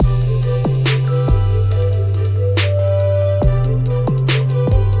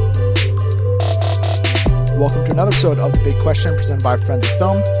another episode of The Big Question presented by Friends of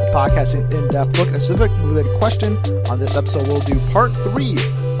Film, a podcast in-depth look at a specific related question. On this episode, we'll do part 3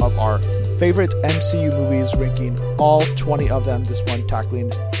 of our favorite MCU movies, ranking all 20 of them. This one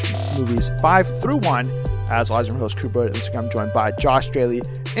tackling movies 5 through 1. As always, I'm your host, Crew Bird, I'm joined by Josh Straley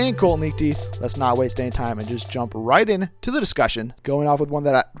and Colton Liechty. Let's not waste any time and just jump right into the discussion, going off with one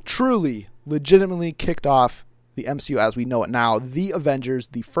that truly, legitimately kicked off the MCU as we know it now, The Avengers.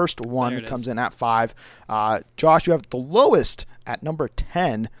 The first one comes in at 5. Josh, you have the lowest at number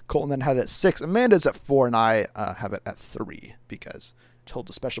 10. Colton then had it at 6. Amanda's at 4, and I have it at 3 because it holds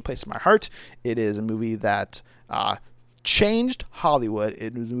a special place in my heart. It is a movie that changed Hollywood.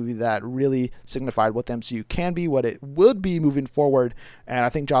 It was a movie that really signified what the MCU can be, what it would be moving forward. And I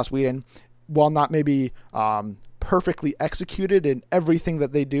think Joss Whedon, while not maybe perfectly executed in everything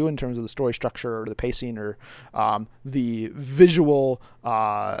that they do in terms of the story structure or the pacing or the visual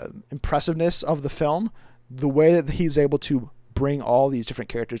impressiveness of the film, the way that he's able to bring all these different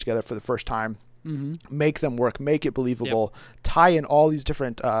characters together for the first time, make them work, make it believable, tie in all these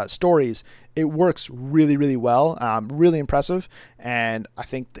different stories, it works really, really well, really impressive. And I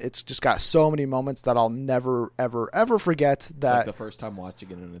think it's just got so many moments that I'll never, ever, ever forget. That it's like the first time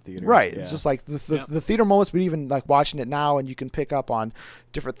watching it in the theater. Right. Yeah. It's just like the theater moments, but even like watching it now, and you can pick up on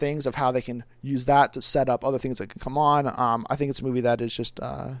different things of how they can use that to set up other things that can come on. I think it's a movie that is just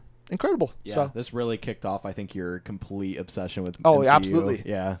incredible. Yeah, so this really kicked off, I think, your complete obsession with MCU. Absolutely.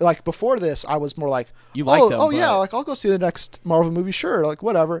 Yeah. Like before this, I was more like, you liked them, yeah, like I'll go see the next Marvel movie, sure, like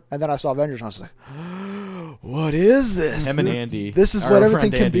whatever. And then I saw Avengers, and I was like, what is this? Him and Andy. This is what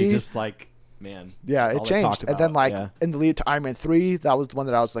everything can Andy, be. Just like, man. Yeah, it changed. And then in the lead to Iron Man 3, that was the one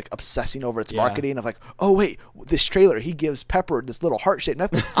that I was like obsessing over its marketing of like, oh wait, this trailer, he gives Pepper this little heart-shaped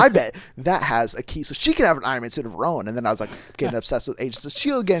necklace. I bet that has a key so she can have an Iron Man suit of her own. And then I was like getting obsessed with Agents of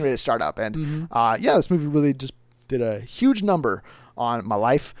S.H.I.E.L.D. getting ready to start up. And this movie really just did a huge number on my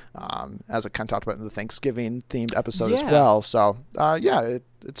life, as I kind of talked about in the Thanksgiving themed episode as well. So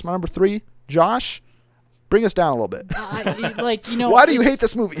it's my number 3. Josh, bring us down a little bit. Why do you hate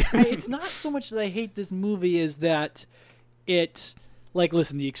this movie? It's not so much that I hate this movie is that it,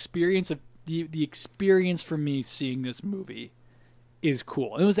 listen, the experience for me seeing this movie is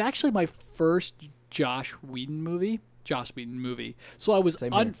cool. It was actually my first Joss Whedon movie. So I was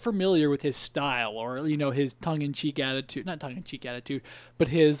unfamiliar with his style or, his tongue-in-cheek attitude. Not tongue-in-cheek attitude, but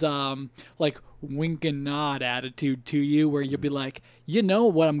his, wink and nod attitude to you where you'll be like, you know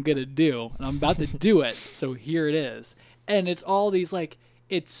what I'm going to do, and I'm about to do it, so here it is. And it's all these,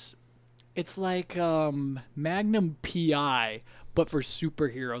 it's like Magnum P.I., but for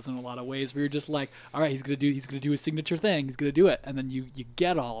superheroes in a lot of ways, where you're just like, all right, he's going to do his signature thing. He's going to do it. And then you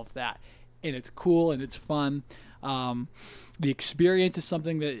get all of that. And it's cool and it's fun. The experience is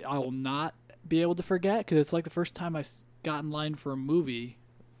something that I will not be able to forget because it's like the first time I got in line for a movie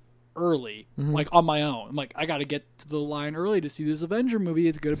early, on my own. I'm like, I got to get to the line early to see this Avenger movie.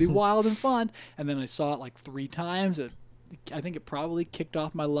 It's going to be wild and fun. And then I saw it 3 times. I think it probably kicked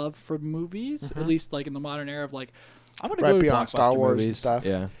off my love for movies, at least in the modern era of I'm going to go to beyond Star Wars movies and stuff.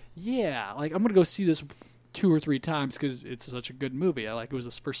 Yeah, I'm going to go see this 2 or 3 times because it's such a good movie. It was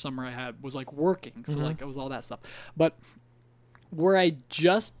this first summer I had was working, so it was all that stuff. But where I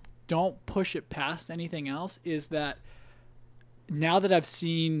just don't push it past anything else is that now that I've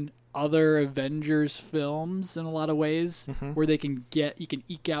seen other Avengers films in a lot of ways where you can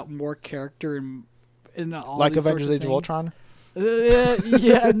eke out more character in all like these Avengers sorts Age of Ultron.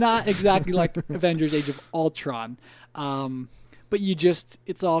 Yeah, not exactly like Avengers Age of Ultron. But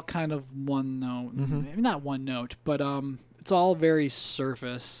it's all kind of one note. Maybe not one note, but it's all very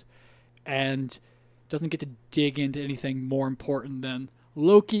surface and doesn't get to dig into anything more important than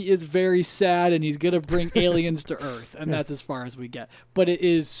Loki is very sad and he's going to bring aliens to Earth. And that's as far as we get. But it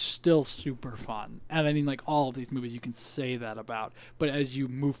is still super fun. And I mean, all of these movies you can say that about. But as you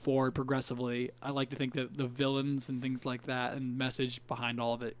move forward progressively, I like to think that the villains and things like that and message behind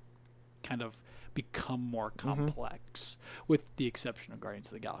all of it kind of become more complex, with the exception of Guardians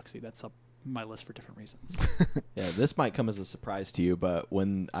of the Galaxy. That's up my list for different reasons. Yeah, this might come as a surprise to you, but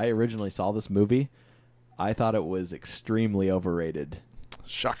when I originally saw this movie, I thought it was extremely overrated.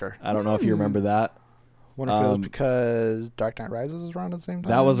 Shocker. I don't know if you remember that. Wonder if it was because Dark Knight Rises was around at the same time?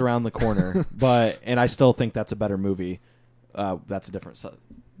 That was around the corner, and I still think that's a better movie. That's a different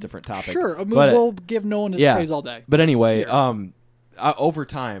topic. Sure, we'll give Nolan his praise all day. But anyway, over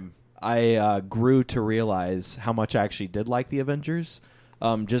time, I grew to realize how much I actually did like the Avengers.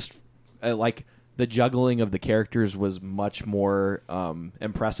 The juggling of the characters was much more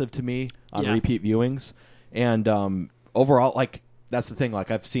impressive to me on repeat viewings. And overall, that's the thing.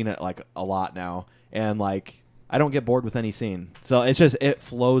 I've seen it a lot now, and I don't get bored with any scene. So it's just it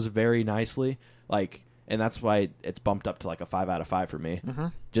flows very nicely, like, and that's why it's bumped up to like a 5 out of 5 for me.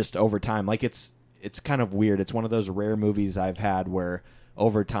 Just over time, like it's kind of weird. It's one of those rare movies I've had where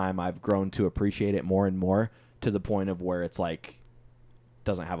over time I've grown to appreciate it more and more to the point of where it's like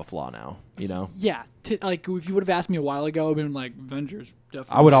doesn't have a flaw now, you know? Yeah. Like, if you would have asked me a while ago, I would have been like, Avengers,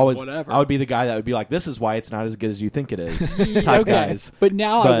 definitely. I would always, whatever. I would be the guy that would be like, this is why it's not as good as you think it is. Yeah, type okay. guys. But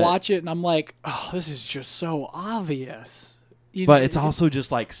now I watch it and I'm like, oh, this is just so obvious. But it's also just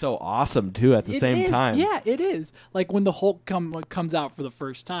like so awesome too at the same time. Yeah, it is. Like when the Hulk comes out for the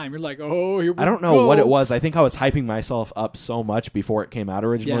first time, you're like, oh, here we go. I don't know what it was. I think I was hyping myself up so much before it came out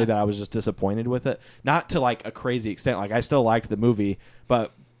originally that I was just disappointed with it. Not to like a crazy extent. Like I still liked the movie,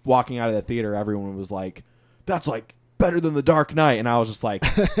 but walking out of the theater, everyone was like, that's like better than The Dark Knight. And I was just like,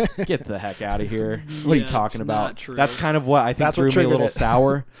 get the heck out of here. What are you talking about? Not true. That's kind of what I think threw me a little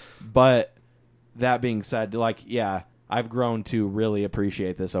sour. But that being said, like, yeah, I've grown to really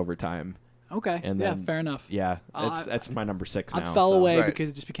appreciate this over time. Okay. And yeah, then, fair enough. Yeah, that's my number 6 now. I fell away Right. because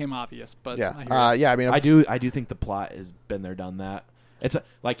it just became obvious. But Yeah. I hear it. I mean, I do think the plot has been there, done that. It's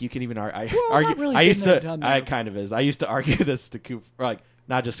like you can even argue. not really I used been there, to. done that. I kind of is. I used to argue this to Cooper, or like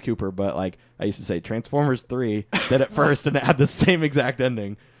not just Cooper, but like I used to say Transformers 3 did it first and it had the same exact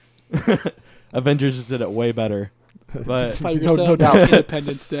ending. Avengers just did it way better. But no doubt.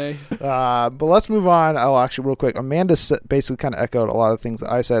 Independence Day. But let's move on. Oh, actually, real quick, Amanda basically kind of echoed a lot of things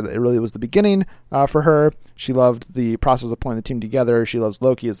that I said. It really was the beginning for her. She loved the process of putting the team together. She loves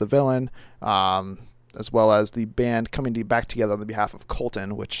Loki as the villain, as well as the band coming back together on the behalf of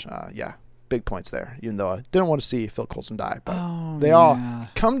Colton, which, big points there, even though I didn't want to see Phil Coulson die. But they all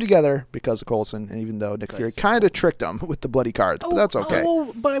come together because of Coulson, and even though Nick Fury kind of tricked him with the bloody cards, but that's okay.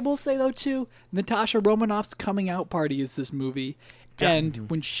 But I will say, though, too, Natasha Romanoff's coming out party is this movie. Yeah. And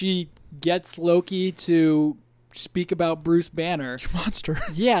when she gets Loki to speak about Bruce Banner, Monster.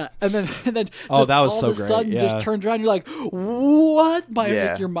 yeah, and then just Oh, that was all so of a great, sudden yeah. just turns around, and you're like, what?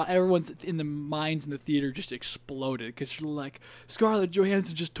 Yeah. Everyone's in the minds in the theater just exploded because you're like, Scarlett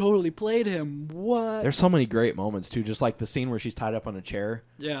Johansson just totally played him. What? there's so many great moments too. Just like the scene where she's tied up on a chair,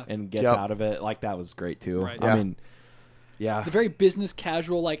 Yeah. and gets Yep. out of it. Like that was great too. Right. Yeah. I mean, yeah. The very business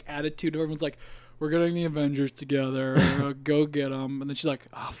casual like attitude of everyone's like, we're getting the Avengers together, go get them, and then she's like,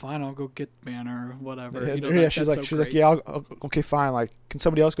 oh, fine, I'll go get Banner, whatever. Yeah, You know, yeah, that's she's so like, great. yeah, okay, fine. Like, can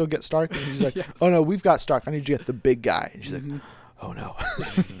somebody else go get Stark? And he's like, Yes. oh no, we've got Stark. I need you to get the big guy. And she's like, oh no.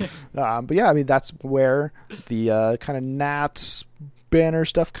 But yeah, I mean, that's where the kind of Nats Banner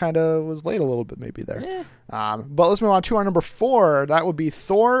stuff kind of was laid a little bit maybe there. But let's move on to our number 4. That would be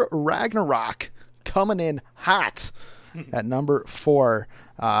Thor Ragnarok, coming in hot at number 4.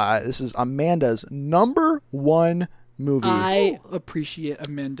 This is Amanda's number 1 movie. I appreciate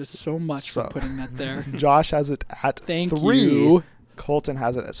Amanda so much So- for putting that there. Josh has it at Thank 3. you. Colton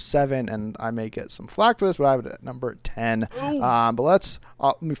has it at 7, and I may get some flack for this, but I have it at number 10. But let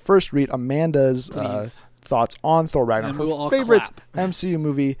me first read Amanda's Please. thoughts on Thor And Ragnarok. we will Her all favorite clap. MCU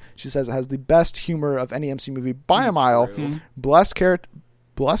movie. She says it has the best humor of any MCU movie by a mile. Mm-hmm.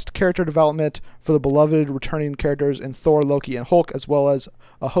 Blessed character development for the beloved returning characters in Thor, Loki, and Hulk, as well as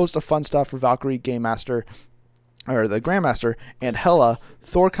a host of fun stuff for Valkyrie, Game Master, or the Grandmaster, and Hela.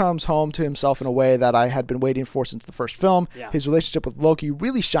 Thor comes home to himself in a way that I had been waiting for since the first film. Yeah. His relationship with Loki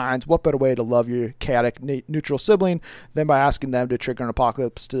really shines. What better way to love your chaotic neutral sibling than by asking them to trigger an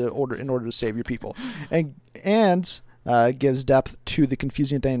apocalypse in order to save your people, and gives depth to the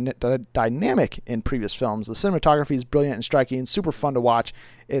confusing dynamic in previous films. The cinematography is brilliant and striking, super fun to watch.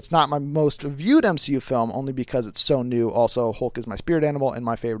 It's not my most viewed MCU film, only because it's so new. Also, Hulk is my spirit animal and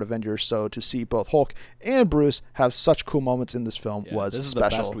my favorite Avenger, so to see both Hulk and Bruce have such cool moments in this film Yeah, was this is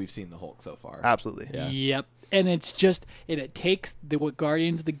special. the best we've seen the Hulk so far. Absolutely. Yeah. Yep. And it's just, it takes what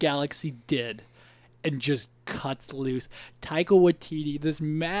Guardians of the Galaxy did and just cuts loose. Taika Waititi, this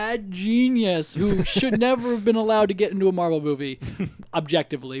mad genius who should never have been allowed to get into a Marvel movie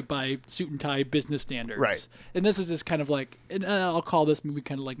objectively by suit and tie business standards. Right. And this is just kind of like, and I'll call this movie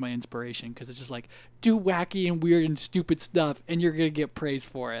kind of like my inspiration because it's just like, do wacky and weird and stupid stuff and you're going to get praise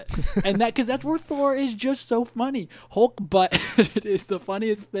for it. And because that's where Thor is just so funny. Hulk butt is the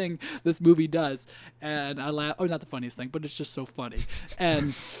funniest thing this movie does. And I laugh, oh, not the funniest thing, but it's just so funny.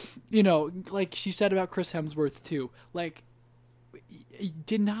 And, you know, like she said about Chris Hemsworth too, like, he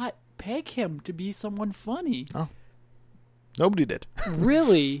did not peg him to be someone funny. Nobody did.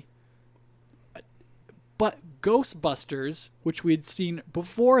 Really. But Ghostbusters, which we'd seen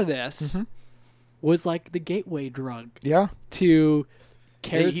before this, was like the gateway drug Yeah. to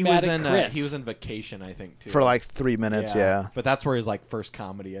charismatic he was Chris. in Vacation, I think, too. For like 3 minutes, yeah. But that's where his like first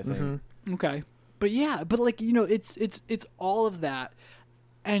comedy, I think. Okay. But yeah, but like, it's all of that,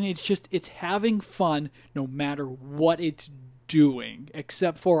 and it's having fun no matter what it's doing,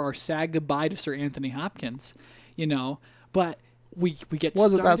 except for our sad goodbye to Sir Anthony Hopkins, But we get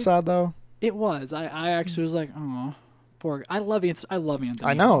Was started. it that sad though? It was. I actually was like, oh, poor. I love Anthony.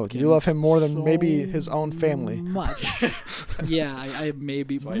 I know Hopkins you love him more than so maybe his own family. Much. Yeah, I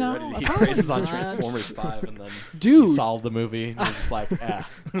maybe. That's why No, you're ready to heap probably praises on not. Transformers 5 and then Dude. you solve the movie and you're just like,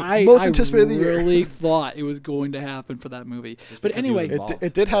 Most anticipated of the year. really thought it was going to happen for that movie. But because he was anyway, involved.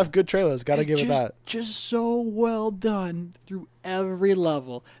 It did have good trailers. Got to give it that. Just so well done through every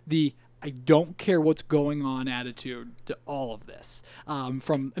level. The I don't care what's going on attitude to all of this.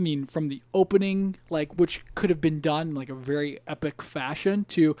 From the opening, like, which could have been done in like a very epic fashion,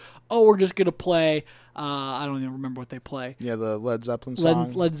 to we're just gonna play. I don't even remember what they play. Yeah, the Led Zeppelin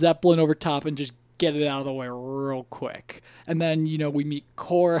song. Led Zeppelin over top and just get it out of the way real quick. And then, we meet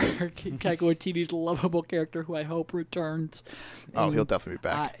Core, Taika Waititi's lovable character, who I hope returns. He'll definitely be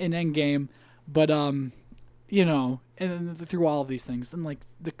back. In Endgame. But, and then through all of these things, and like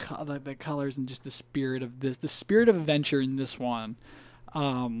the colors and just the spirit of this, the spirit of adventure in this one,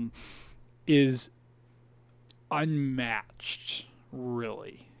 is unmatched,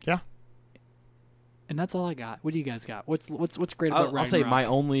 really. Yeah. And that's all I got. What do you guys got? What's great about Ragnarok? I'll say my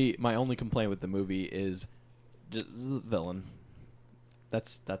only complaint with the movie is just the villain.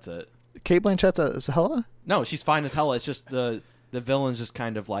 That's it. Cate Blanchett's as Hela? No, she's fine as hell. It's just the villain's just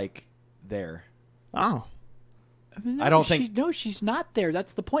kind of like there. Oh. I don't think. She's not there.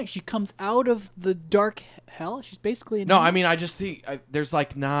 That's the point. She comes out of the dark hell. She's basically I just think there's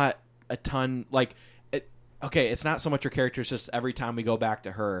like not a ton like. Okay, it's not so much her character. It's just every time we go back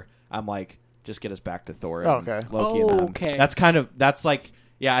to her, I'm like, just get us back to Thor and Okay. Loki. And them. Okay. That's like,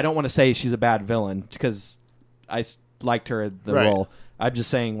 yeah. I don't want to say she's a bad villain because I liked her in the Right. role. I'm just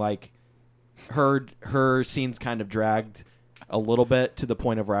saying like her scenes kind of dragged a little bit to the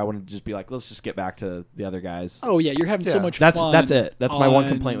point of where I wanted to just be like, let's just get back to the other guys. Oh yeah, you're having so Yeah. much fun. That's it. That's my one on-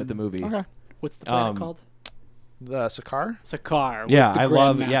 complaint with the movie. Okay. What's the planet called? The Sakaar? Sakar. Yeah, with the I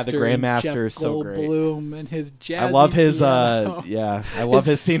love- Grandmaster yeah, the Grandmaster and Jeff is so great. Goldblum and his jazzy I love his piano. I love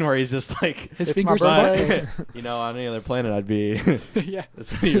his scene where he's just like, His It's my fingers birthday. fucking. on any other planet I'd be Yeah.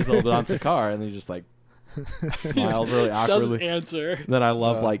 this many years old on Sakaar, and he just like smiles really Doesn't awkwardly. answer. Then I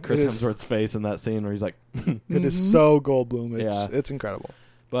love like Chris it is- Hemsworth's face in that scene where he's like, It is so Goldblum. Yeah. It's incredible.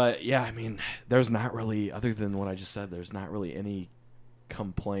 but yeah, I mean, there's not really, other than what I just said, there's not really any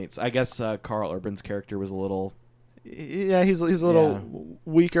complaints. I guess Carl Urban's character was a little. Yeah, he's a little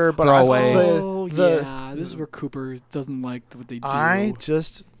weaker, but Throwaway. Yeah, this is where Cooper doesn't like what they do. I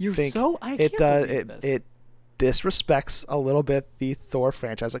just You're think so I it can't does believe this. it disrespects a little bit the Thor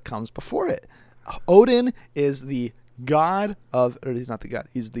franchise that comes before it. Odin is the god of, or he's not the god,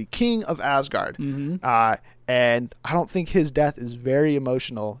 he's the king of Asgard. Mhm. And I don't think his death is very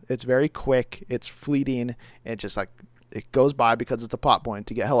emotional. It's very quick. It's fleeting. And just like it goes by because it's a plot point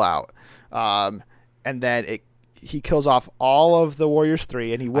to get Hela out. And then he kills off all of the Warriors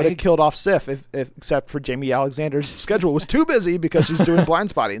 3, and he would have killed off Sif if except for Jamie Alexander's schedule was too busy because she's doing blind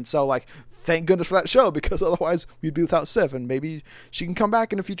spotting. So like, thank goodness for that show, because otherwise we'd be without Sif, and maybe she can come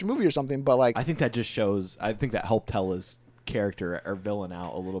back in a future movie or something. But like, I think that just shows. I think that helped Hela's character or villain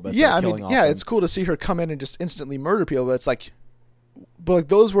out a little bit. yeah, I killing mean, off yeah, them. it's cool to see her come in and just instantly murder people. But it's like, but like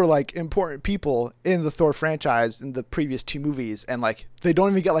those were like important people in the Thor franchise in the previous 2 movies, and like they don't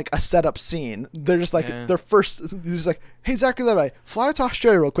even get like a setup scene. They're just like their first. They're just like, hey, Zachary Levi, fly to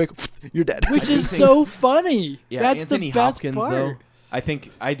Australia real quick. You're dead. Which is think- so funny. Yeah, That's Anthony the best Hopkins part. though. I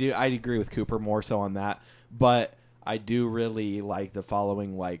think I agree with Cooper more so on that, but I do really like the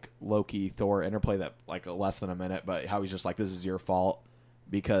following like Loki Thor interplay that like less than a minute, but how he's just like, this is your fault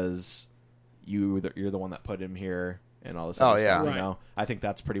because you're the one that put him here and all this other yeah. stuff, Right. you know. I think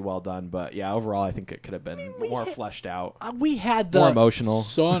that's pretty well done, but yeah, overall I think it could have been more fleshed out. We had the More emotional.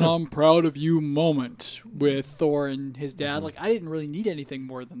 "Son, I'm proud of you" moment with Thor and his dad. Mm-hmm. Like, I didn't really need anything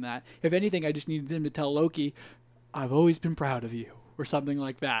more than that. If anything, I just needed him to tell Loki, "I've always been proud of you," or something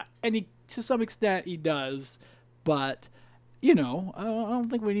like that. And he, to some extent, he does. But I don't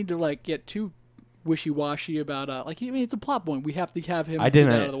think we need to like get too wishy-washy about it's a plot point. We have to have him get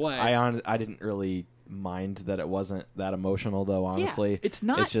out of the way. I didn't really mind that it wasn't that emotional though. Honestly, it's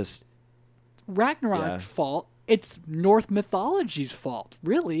not- It's just Ragnarok's fault. It's North mythology's fault,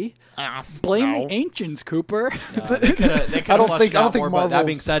 really. Blame the ancients, Cooper. they could have I don't fleshed think- it I don't out think more. But that Marvel's-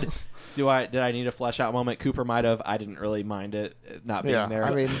 being said, did I need a flesh out moment? Cooper might have. I didn't really mind it not being Yeah, there.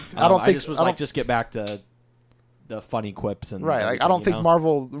 I mean, I don't think- just was I like, don't- just get back to the funny quips and Right, like I don't everything, think you know?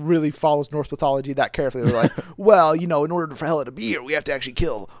 Marvel really follows Norse mythology that carefully. They're like, well, in order for Hela to be here, we have to actually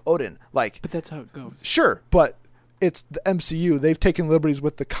kill Odin. Like, But that's how it goes. sure, but it's the MCU. They've taken liberties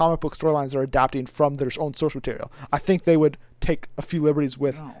with the comic book storylines they're adapting from their own source material. I think they would take a few liberties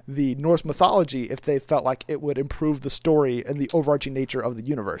with the Norse mythology if they felt like it would improve the story and the overarching nature of the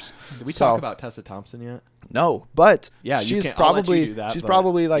universe. Did we talk about Tessa Thompson yet? No, but Yeah, you she's can't- I'll let you probably do that, she's but,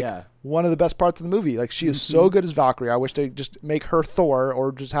 probably like yeah. one of the best parts of the movie. Like she is so good as Valkyrie. I wish they just make her Thor,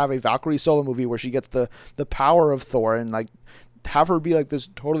 or just have a Valkyrie solo movie where she gets the power of Thor, and like have her be like this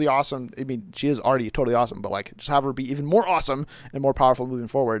totally awesome. I mean, she is already totally awesome, but like just have her be even more awesome and more powerful moving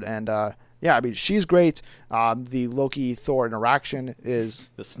forward. And yeah, I mean, she's great. The Loki Thor interaction is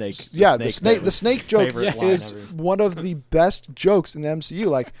The snake. the snake joke favorite line is ever. one of the best jokes in the MCU.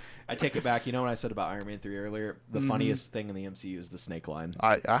 Like, I take it back. You know what I said about Iron Man 3 earlier? The funniest thing in the MCU is the snake line.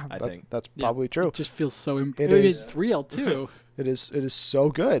 I think. that's Yeah, probably true. It just feels so. It is. It's real too. It is so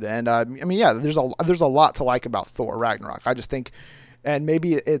good, and I mean, yeah, there's a lot to like about Thor Ragnarok. I just think, and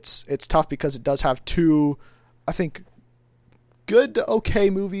maybe it's tough because it does have two, I think, good to okay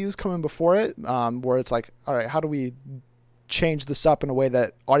movies coming before it, where it's like, all right, how do we change this up in a way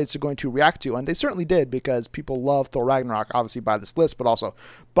that audiences are going to react to? And they certainly did, because people love Thor Ragnarok, obviously by this list, but also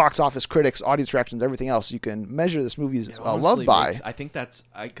box office critics, audience reactions, everything else. You can measure this movie's It love honestly by. I think that's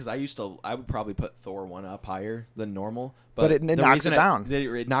because I would probably put Thor 1 up higher than normal, But it the knocks reason it down.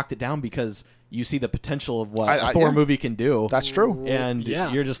 It knocked it down because you see the potential of what I- a Thor yeah. movie can do. That's true. And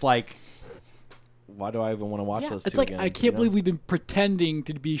Yeah. you're just like, why do I even want to watch those It's two like again? I can't believe we've been pretending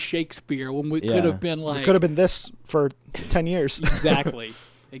to be Shakespeare when we Yeah. could have been like It could have been this for 10 years. exactly.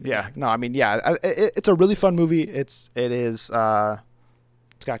 Yeah, no, I mean, yeah, it's a really fun movie. It's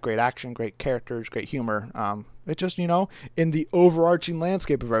got great action, great characters, great humor. It just, in the overarching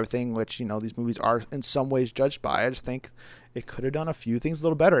landscape of everything, which these movies are in some ways judged by, I just think it could have done a few things a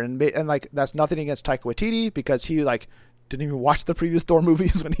little better. And like, that's nothing against Taika Waititi, because he didn't even watch the previous Thor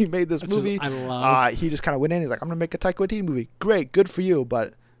movies when he made this movie. I love. He just kind of went in. He's like, I'm gonna make a Taika Waititi movie. Great, good for you.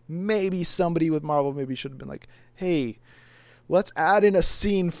 But maybe somebody with Marvel maybe should have been like, hey, let's add in a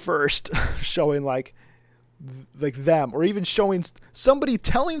scene first showing like them, or even showing somebody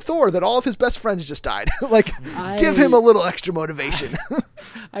telling Thor that all of his best friends just died. Give him a little extra motivation.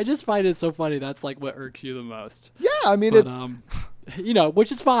 I just find it so funny. That's like what irks you the most. Yeah, I mean, But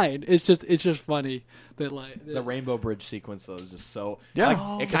which is fine. It's just funny that the Rainbow Bridge sequence though is just so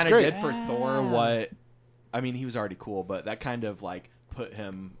Yeah. it It's kind of great. did for Thor what I mean, he was already cool, but that kind of put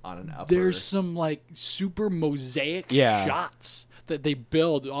him on an upper. there's some super mosaic Yeah. shots that they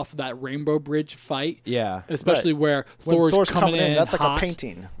build off of that Rainbow Bridge fight. Yeah. Especially where when Thor's coming in that's like hot, a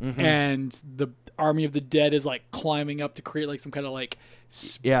painting. and the Army of the Dead is climbing up to create some kind of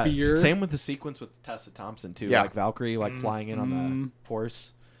Yeah. spear. Same with the sequence with Tessa Thompson too. Yeah. Like Valkyrie flying in on the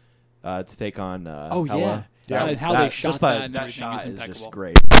horse to take on Oh Hela. yeah, and how they shot just that and that everything shot is is impeccable. just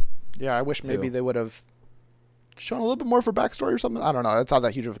great. Yeah, I wish maybe Too. they would have shown a little bit more for backstory or something. I don't know. It's not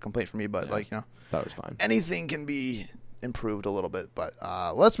that huge of a complaint for me, but That was fine. anything can be improved a little bit. But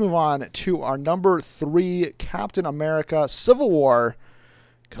let's move on to our number 3, Captain America: Civil War.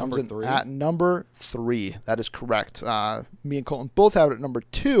 Comes Number in 3? at number 3. That is correct. Me and Colton both have it at number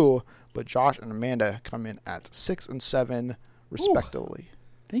 2, but Josh and Amanda come in at 6 and 7, respectively.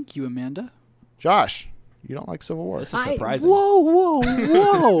 Thank you, Amanda. Josh, you don't like Civil War? This is surprising.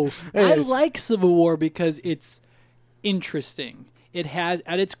 Whoa! I Hey. like Civil War because it's interesting. It has,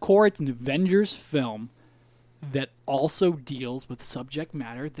 at its core, it's an Avengers film that also deals with subject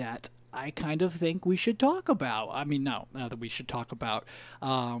matter that I kind of think we should talk about. I mean, not that we should talk about,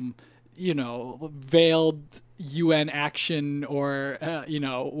 veiled UN action or,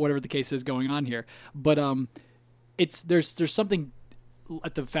 whatever the case is going on here. But there's something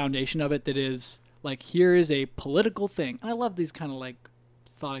at the foundation of it that is here is a political thing. And I love these kind of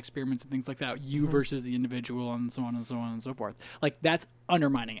thought experiments and things like that. You versus the individual and so on and so on and so forth. That's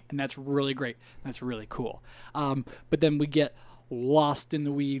undermining it. And that's really great. That's really cool. But then we get lost in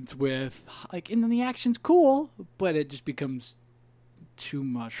the weeds with and then the action's cool, but it just becomes too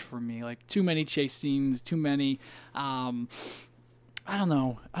much for me. Too many chase scenes, too many, I don't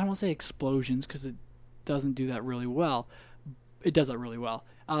know. I don't want to say explosions because it doesn't do that really well. It does that really well.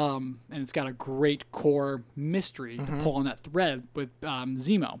 And it's got a great core mystery to pull on that thread with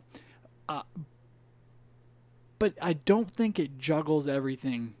Zemo. But I don't think it juggles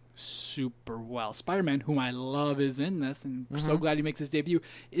everything super well. Spider-Man, whom I love, is in this, and so glad he makes his debut,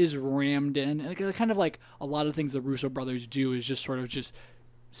 is rammed in. Kind of like a lot of things the Russo brothers do is just sort of just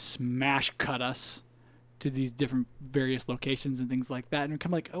smash cut us to these different various locations and things like that. And we're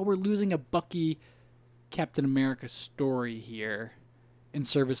kind of we're losing a Bucky Captain America story here in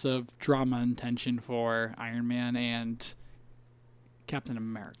service of drama and tension for Iron Man and Captain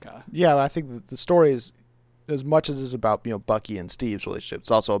America. Yeah, I think that the story is, as much as it's about Bucky and Steve's relationship,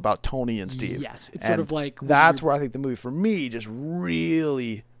 it's also about Tony and Steve. Yes, it's sort of like that's where I think the movie for me just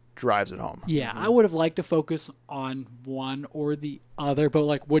really drives it home. Yeah, I would have liked to focus on one or the other, but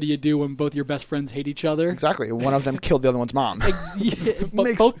like, what do you do when both your best friends hate each other? Exactly. One of them killed the other one's mom.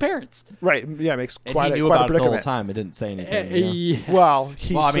 Both parents. Right. Yeah, it makes And quite he knew quite about a it the whole predicament. time. It didn't say anything. Yes. Well,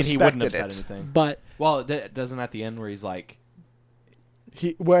 he he wouldn't have suspected said it. anything. But Well, doesn't at the end where he's like,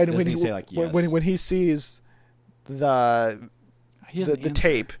 When Doesn't he he say, like, yes? when he sees the he doesn't the answer.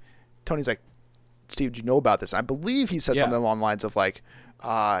 tape, Tony's like, Steve, do you know about this? I believe he said Yeah. something along the lines of like,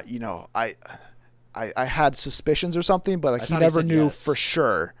 I had suspicions or something, but like I he thought he never said knew yes. for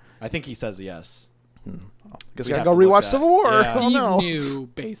sure. I think he says yes. Guess We'd I have gotta to go look rewatch that. Civil War. Yeah. I don't Steve know. knew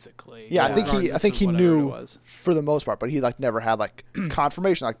basically. Yeah, I think regardless he of whatever it knew was. for the most part, but he like never had like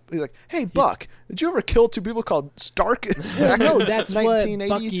confirmation. Like he's like, hey Buck, did you ever kill two people called Stark? Well, no, that's what 1980?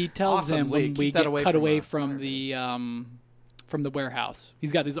 Bucky tells Awesome, him Lee. when we Keep that get away cut from away us. from the warehouse.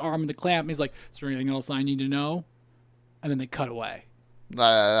 He's got his arm in the clamp. And he's like, "Is there anything else I need to know?" And then they cut away.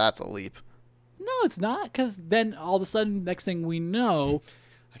 That's a leap. No, it's not, because then all of a sudden, next thing we know,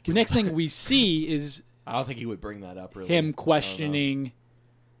 the next thing we see is I don't think he would bring that up. Really, I him don't know. questioning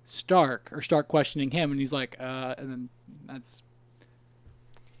Stark, or Stark questioning him, and he's like, and then that's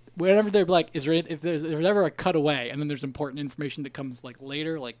whenever they're like, if there's ever a cutaway, and then there's important information that comes like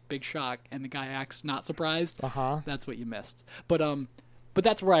later, like big shock, and the guy acts not surprised. That's what you missed. But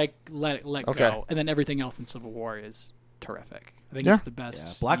that's where I let Okay. go, and then everything else in Civil War is terrific. I think Yeah. it's the best.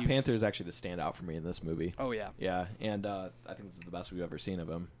 Yeah, Black use. Panther is actually the standout for me in this movie. Oh yeah. Yeah, and I think this is the best we've ever seen of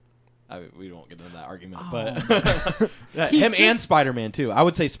him. We won't get into that argument, Oh. but yeah, He's him just- and Spider-Man too. I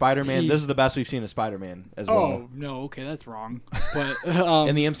would say Spider-Man. He's- This is the best we've seen of Spider-Man as Oh well no, okay, that's wrong. But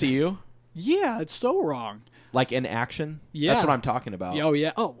in the MCU. yeah, it's so wrong. Like in action. Yeah. That's what I'm talking about. Oh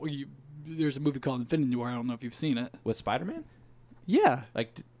yeah. Oh, well, there's a movie called Infinity War. I don't know if you've seen it. With Spider-Man. Yeah,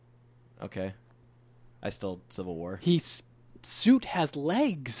 Like, okay, I still Civil War. his suit has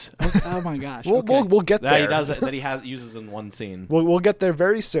legs. Oh my gosh. We'll okay. we'll get That there. he does it, that he has uses in one scene. We'll get there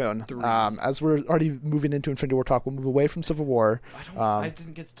very soon. 3. As we're already moving into Infinity War talk, we'll move away from Civil War. I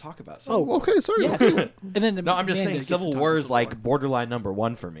didn't get to talk about Civil War. Okay, sorry. Yeah. And then No, I'm just Amanda saying gets to Civil talk War about is Civil like War. borderline number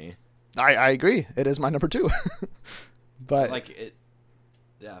 1 for me. I agree. It is my number 2. But Like it.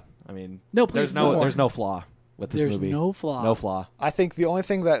 Yeah, I mean, No, please, no more. there's no flaw with this There's movie. no flaw. No flaw. I think the only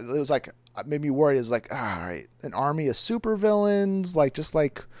thing that it was like made me worried is like, all right, an army of supervillains, like just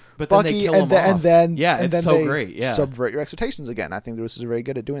like But then Bucky, they kill and, him then, off. and then Yeah, and it's then so they great, yeah. subvert your expectations again. I think this is very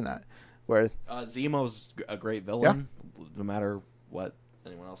good at doing that. Where Zemo's a great villain, no matter what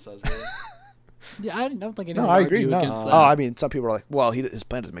anyone else says. Really. Yeah, I don't think anyone no, I would agree. argue No, against that. oh, I mean, some people are like, well, his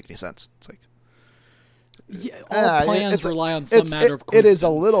plan doesn't make any sense. It's like Yeah, all plans it's- rely on some it's- matter of it is a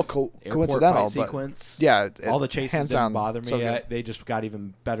coincidence. little Airport coincidental, fight but sequence. yeah, All the chases hands didn't down, bother me. so good. They just got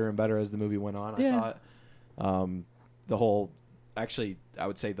even better and better as the movie went on. Yeah. I thought the whole, actually, I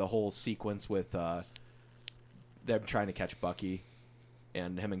would say the whole sequence with them trying to catch Bucky,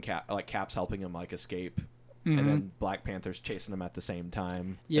 and him and Cap's helping him like escape, and then Black Panther's chasing him at the same time.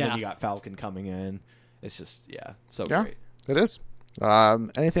 And Yeah. then you got Falcon coming in. It's just so Yeah. great. It is.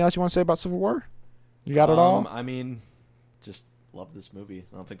 Anything else you want to say about Civil War? You got it all? I mean, just love this movie.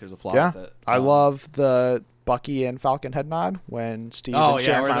 I don't think there's a flaw Yeah. with it. I love the Bucky and Falcon head nod when Steve Oh, and yeah,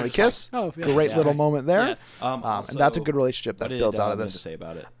 Sharon where they're finally just kiss. Oh, yeah. Great Yeah. little Right. moment there. Yes. Also, And that's a good relationship that what did builds out of Amanda this. say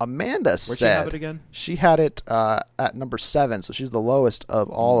about it? Amanda Where'd she said have it again? she had it at number 7, so she's the lowest of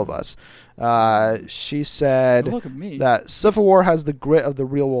all of us. She said Look at me. that Civil War has the grit of the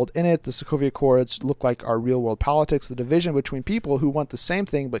real world in it. The Sokovia Accords look like our real world politics. The division between people who want the same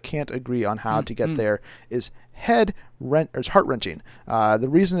thing but can't agree on how to get there is heart wrenching. The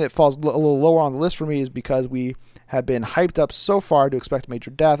reason it falls a little lower on the list for me is because we have been hyped up so far to expect major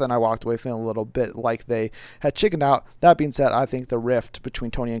death, and I walked away feeling a little bit like they had chickened out. That being said, I think the rift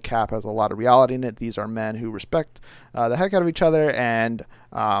between Tony and Cap has a lot of reality in it. These are men who respect the heck out of each other, and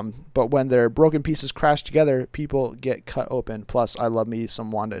but when their broken pieces crash together, people get cut open. Plus, I love me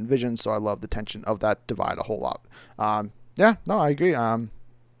some Wanda and Vision, so I love the tension of that divide a whole lot. Yeah, no, I agree.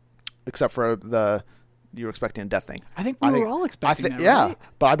 Except for you were expecting a death thing. I think we were all expecting that, yeah, right?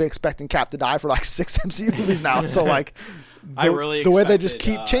 but I've been expecting Cap to die for like 6 MCU movies now. So like, I really the way they just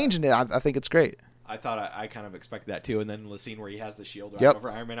expected, keep changing it, I think it's great. I thought I kind of expected that too. And then the scene where he has the shield right Yep.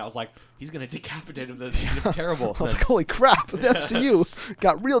 over Iron Man, I was like, he's going to decapitate him. This is terrible. I was like, holy crap, the MCU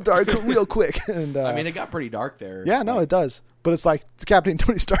got real dark real quick. And I mean, it got pretty dark there. yeah, no, Like, it does. But it's like Captain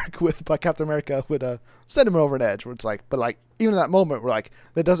Tony Stark with Captain America would send him over an edge. Where it's like, but like even in that moment, we're like,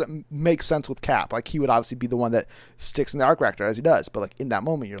 that doesn't make sense with Cap. Like he would obviously be the one that sticks in the arc reactor as he does. But like in that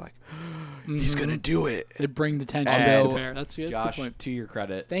moment, you're like, he's gonna do it. It'd bring the tension And- to bear. That's a good Josh, point. to your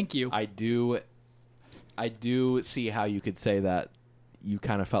credit, Thank you. I do see how you could say that you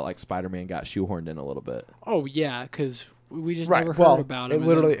kind of felt like Spider-Man got shoehorned in a little bit. Oh yeah, because we just Right. never Well, heard about it him.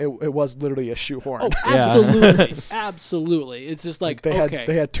 literally it was literally a shoehorn. Oh, Yeah. absolutely, absolutely. It's just like they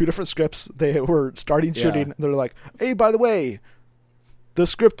okay, had two different scripts. They were starting Yeah. shooting. And they're like, hey, by the way, the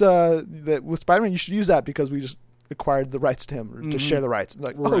script that with Spider-Man, you should use that because we just acquired the rights to him or to share the rights.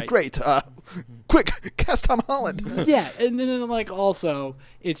 Like, oh, Right. great! Quick, cast Tom Holland. yeah, and then like also,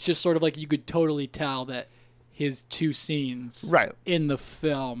 it's just sort of like you could totally tell that his two scenes Right. in the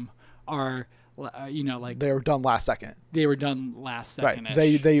film are, like They were done last second. they were done last Right.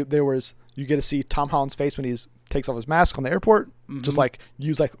 second. There was you get to see Tom Holland's face when he's takes off his mask on the airport. Just like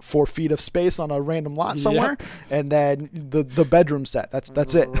use like 4 feet of space on a random lot somewhere, and then the bedroom set. That's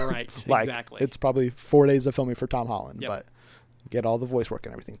it. Right, Like, exactly. It's probably 4 days of filming for Tom Holland, Yep. but get all the voice work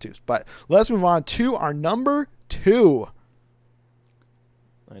and everything too. But let's move on to our number 2,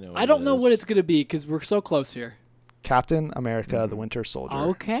 I know. I don't know what it's gonna be because we're so close here. Captain America: The Winter Soldier.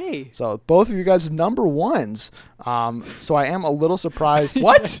 Okay. So both of you guys number 1s. So I am a little surprised.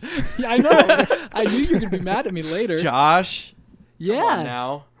 What? Yeah, I know. I knew you were gonna be mad at me later. Josh? Come on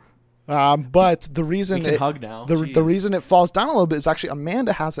Yeah. now. But the reason We can it, hug now. the Jeez. reason it falls down a little bit is actually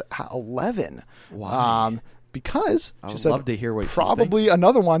Amanda has it at 11. Why? Because I she would said love to hear what she probably thinks.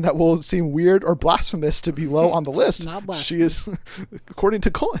 another one that will seem weird or blasphemous to be low on the list. Not She is, according to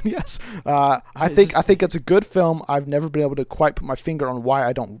Colin, yes. I think it's a good film. I've never been able to quite put my finger on why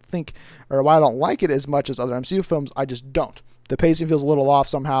I don't like it as much as other MCU films. I just don't. The pacing feels a little off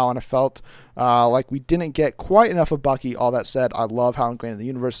somehow, and I felt like we didn't get quite enough of Bucky. All that said, I love how ingrained in the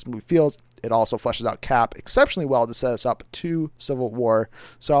universe this movie feels. It also fleshes out Cap exceptionally well to set us up to Civil War.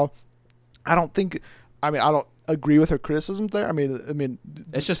 So I don't agree with her criticism there. I mean,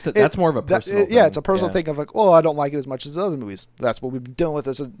 It's just that's more of a personal thing. Yeah, it's a personal Yeah. thing of like, oh, I don't like it as much as the other movies. That's what we've been dealing with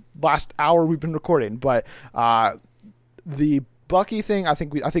this last hour we've been recording. But the Bucky thing, I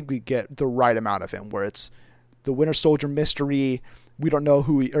think we get the right amount of him, where it's the Winter Soldier mystery. We don't know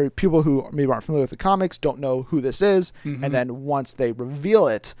or people who maybe aren't familiar with the comics don't know who this is. Mm-hmm. And then once they reveal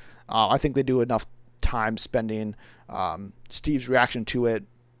it, I think they do enough time spending Steve's reaction to it,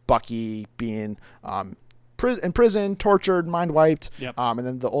 Bucky being in prison, tortured, mind wiped, Yep. and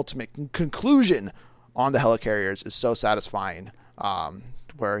then the ultimate conclusion on the helicarriers is so satisfying,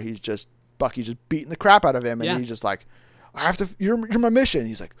 where Bucky's just beating the crap out of him, and Yeah. he's just like, "I have to. You're my mission."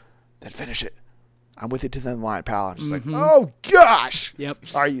 He's like, "Then finish it. I'm with you to the end of the line, pal." I'm just like, "Oh gosh, Yep.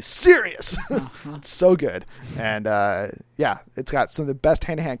 are you serious?" It's so good, and it's got some of the best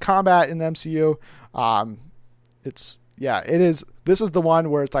hand-to-hand combat in the MCU. It is. This is the one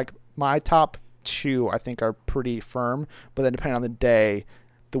where it's like my top 2, I think, are pretty firm, but then depending on the day,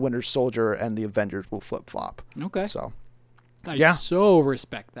 the Winter Soldier and the Avengers will flip-flop. Okay. So I so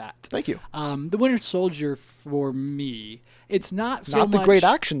respect that. thank you. The Winter Soldier for me, it's not so Not the much, great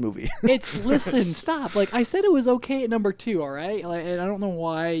action movie. Listen, stop. Like I said, it was okay at number 2. All right, and I don't know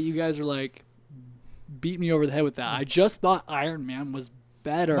why you guys are like beating me over the head with that. I just thought Iron Man was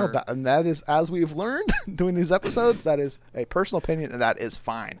better. And that is, as we've learned doing these episodes, that is a personal opinion, and that is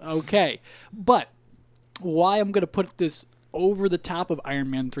fine. Okay, but why I'm going to put this over the top of Iron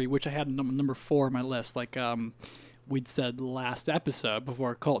Man 3, which I had number 4 on my list, like we'd said last episode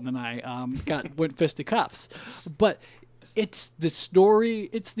before Colton and I went fisticuffs. But it's the story,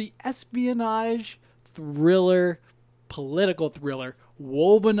 it's the espionage thriller, political thriller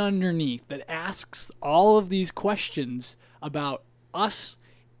woven underneath that asks all of these questions about us,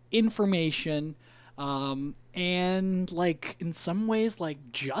 information, and like in some ways like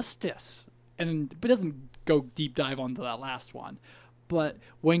justice. And it doesn't go deep dive onto that last one. But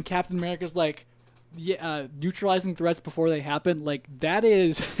when Captain America's like neutralizing threats before they happen, like that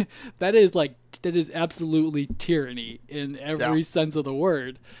is absolutely tyranny in every sense of the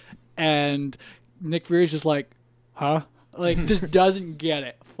word. And Nick Fury's just like, huh? Like just doesn't get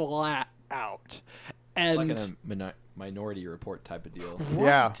it flat out. And It's like a Minority Report type of deal.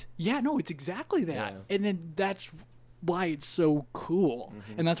 right. Yeah, no, it's exactly that. Yeah. And then that's why it's so cool.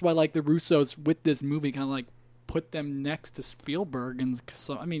 And that's why like the Russos with this movie kind of like put them next to Spielberg. And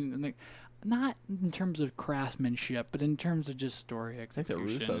so, I mean, like, not in terms of craftsmanship, but in terms of just story I think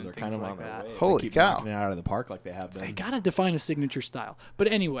execution. the Russos and are kind things of like on their that. way. Holy they keep cow. knocking it out of the park like they have been. They gotta define a signature style. But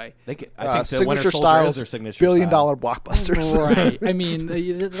anyway, I think the Winter signature Soldier styles, is their signature billion-dollar style. blockbusters. right? I mean,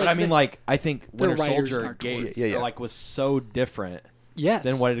 But I mean, like, I think their Winter writers Soldier aren't gave, towards- Yeah. like was so different yes.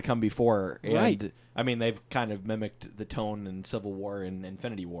 than what had come before. And Right. I mean, they've kind of mimicked the tone in Civil War and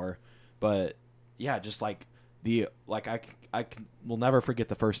Infinity War, but yeah, just like will never forget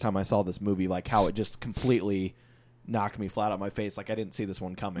the first time I saw this movie, like how it just completely knocked me flat on my face. Like I didn't see this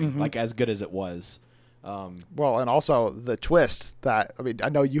one coming. Like as good as it was. Well, and also the twist that, I mean, I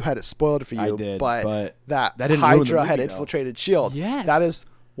know you had it spoiled for you, I did, but that that didn't ruin the Hydra had movie, though. infiltrated S.H.I.E.L.D. Yes. That is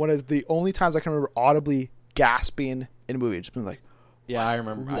one of the only times I can remember audibly gasping in a movie. Just being like, Yeah, I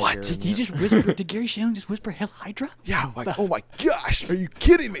remember. What? Did he just whisper? Did Gary Shandling just whisper "Hail Hydra"? yeah, like, oh my gosh, are you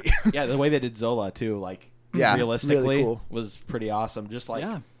kidding me? Yeah, the way they did Zola too, like Yeah, realistically, really cool. was pretty awesome. Just like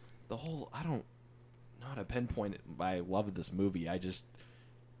Yeah. the whole, I don't know how to pinpoint it. I love this movie. I just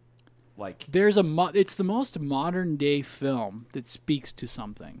like There's it's the most modern day film that speaks to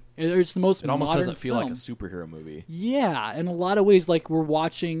something. It's the most. it. Almost modern doesn't feel like a film. superhero movie. Yeah, in a lot of ways, like we're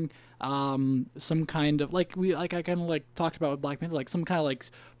watching some kind of I kind of like talked about with Black Panther, like some kind of like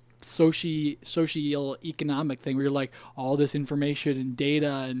social economic thing where you're like all this information and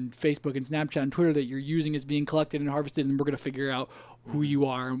data and Facebook and Snapchat and Twitter that you're using is being collected and harvested, and we're going to figure out who you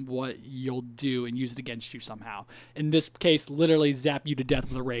are and what you'll do and use it against you somehow. In this case, literally zap you to death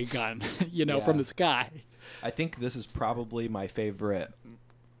with a ray gun, Yeah. from the sky. I think this is probably my favorite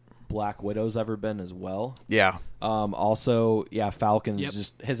Black Widow's ever been as well. Yeah. Also, yeah, Falcon's Yep.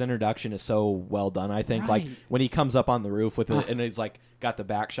 just his introduction is so well done. I think like Right. when he comes up on the roof with it and he's like got the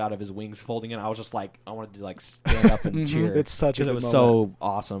back shot of his wings folding in, I was just like I wanted to like stand up and cheer. It's such a because it good was so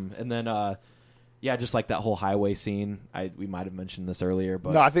awesome. And then yeah, just like that whole highway scene. We might have mentioned this earlier,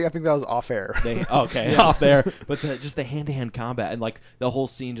 but No, I think that was off air. okay off there. But just the hand to hand combat and like the whole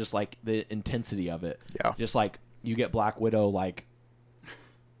scene, just like the intensity of it. Yeah. Just like you get Black Widow like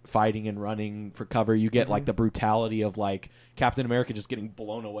fighting and running for cover. You get like the brutality of like Captain America just getting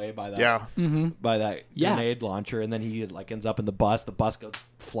blown away by that Yeah. by that Yeah. grenade launcher, and then he like ends up in the bus. The bus goes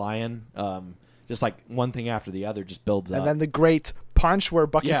flying. Just like one thing after the other just builds up. And then the great punch where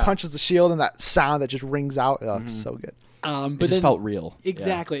Bucky Yeah. punches the shield and that sound that just rings out. Oh, it's so good. But it just then, felt real.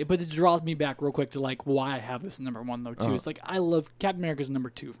 Exactly, but it draws me back real quick to like why I have this number one though too. It's like I love Captain America's number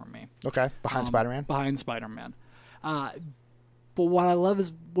 2 for me. Okay. Behind Spider-Man. Behind Spider-Man. But what I love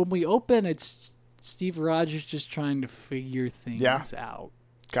is when we open, it's Steve Rogers just trying to figure things out.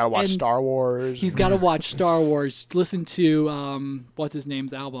 Gotta watch and Star Wars. He's got to watch Star Wars, listen to what's his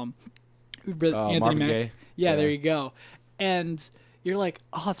name's album, Marvin Gaye. Yeah, Yeah. there you go. And you're like,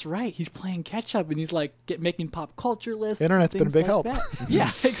 oh, that's right. He's playing catch up, and he's like making pop culture lists. Internet's been a things big like help. that.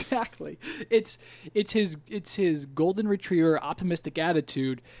 Yeah, exactly. It's his golden retriever optimistic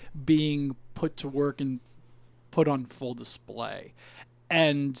attitude being put to work and put on full display,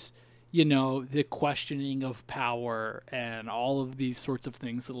 and the questioning of power and all of these sorts of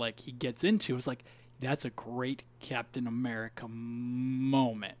things that like he gets into is like that's a great Captain America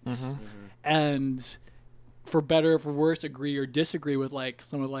moment. And for better or for worse, agree or disagree with like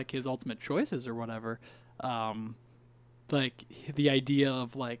some of like his ultimate choices or whatever, like the idea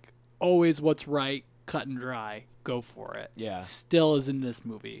of like always what's right, cut and dry, go for it. Yeah. Still is in this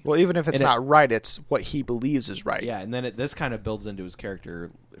movie. Well, even if it's And not right, it's what he believes is right. Yeah, and then this kind of builds into his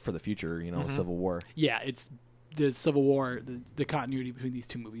character for the future, Civil War. Yeah, it's the Civil War. The continuity between these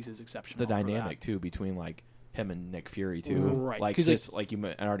two movies is exceptional. The for dynamic that. too between like him and Nick Fury too. Right, Like 'cause just like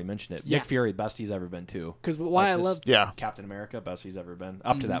I already mentioned it. Yeah. Nick Fury, best he's ever been too. Because why Like I this- love Yeah. Captain America, best he's ever been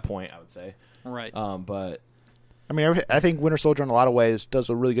up to that point, I would say. right. But I mean, I think Winter Soldier in a lot of ways does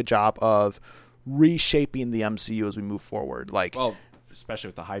a really good job of reshaping the MCU as we move forward. Like especially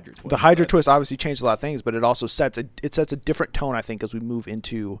with the Hydra twist. the Hydra That's- twist obviously changed a lot of things, but it also sets a different tone, I think, as we move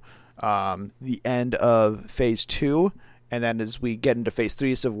into the end of Phase 2, and then as we get into Phase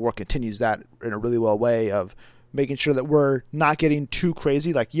 3, Civil War continues that in a really well way of making sure that we're not getting too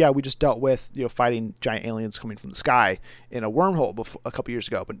crazy. Like, yeah, we just dealt with fighting giant aliens coming from the sky in a wormhole a couple years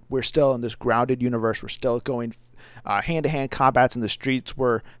ago, but we're still in this grounded universe. We're still going hand-to-hand combats in the streets.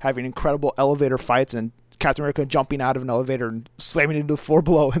 We're having incredible elevator fights and Captain America jumping out of an elevator and slamming into the floor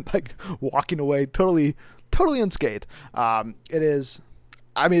below and like walking away totally unscathed. It is,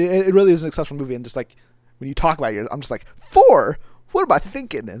 I mean, it really is an exceptional movie. And just like when you talk about it, I'm just like, 4? What am I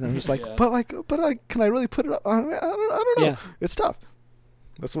thinking? And I'm just like, Yeah. but can I really put it up? I don't know. Yeah. It's tough.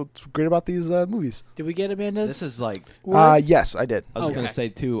 That's what's great about these movies. Did we get Amanda's? This is like Yes, I did. I was Okay. gonna say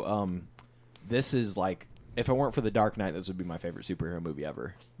too. This is like if it weren't for The Dark Knight, this would be my favorite superhero movie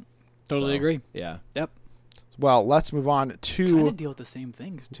ever. Totally agree. Yeah, Yep. Well, let's move on Kind to of deal with the same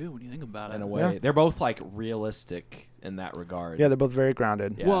things too when you think about it. in a way, Yeah. they're both like realistic in that regard. they're both very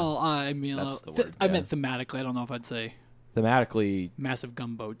grounded. Yeah. Well, I mean, That's the word, I yeah. meant thematically. I don't know if I'd say Thematically, massive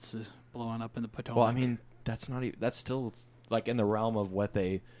gunboats blowing up in the Potomac. well, I mean, that's not even, that's still like in the realm of what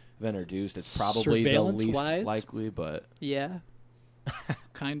they've introduced. It's probably the least Surveillance-wise? likely, but yeah,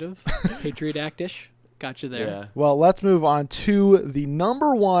 kind of Patriot Act-ish. Got you there. yeah. Well, let's move on to the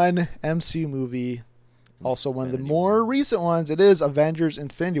number one MCU movie. Also, one of the Infinity more War. recent ones. It is Avengers: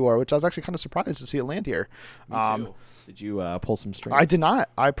 Infinity War, which I was actually kind of surprised to see it land here. Me too. Did you pull some strings? I did not.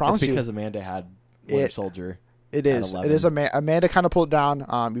 I It's promise you. because Amanda had Winter It- Soldier. It at is. 11. It is. Amanda kind of pulled it down,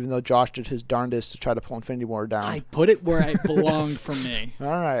 even though Josh did his darndest to try to pull Infinity War down. I put it where it belonged for me. All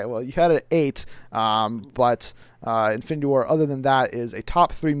right. Well, you had it at 8, but Infinity War, other than that, is a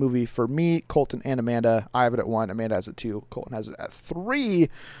top 3 movie for me, Colton, and Amanda. I have it at 1. Amanda has it 2. Colton has it at 3.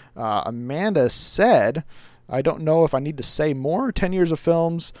 Amanda said, I don't know if I need to say more. 10 years of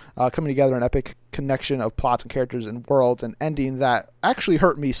films coming together, an epic connection of plots and characters and worlds, and ending that actually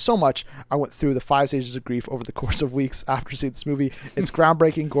hurt me so much. I went through the 5 stages of grief over the course of weeks after seeing this movie. It's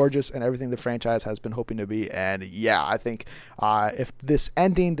groundbreaking, gorgeous, and everything the franchise has been hoping to be. And yeah, I think if this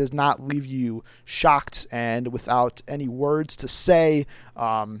ending does not leave you shocked and without any words to say,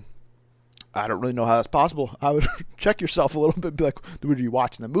 I don't really know how that's possible. I would check yourself a little bit, be like, were you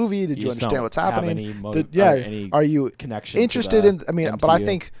watching the movie? Did you just understand don't what's have happening? any motive- Yeah, or any are you connection to interested the in? I mean, but I MCU.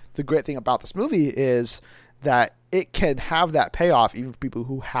 think the great thing about this movie is that it can have that payoff even for people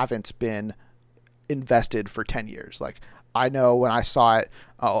who haven't been invested for 10 years. Like, I know when I saw it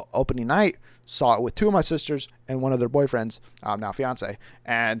opening night, saw it with 2 of my sisters and one of their boyfriends, now fiance,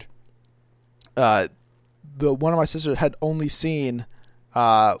 and one of my sisters had only seen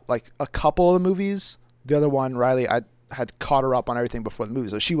like a couple of the movies. The other one, Riley, I had caught her up on everything before the movie,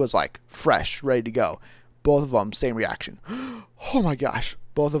 so she was like fresh, ready to go. Both of them, same reaction. Oh my gosh!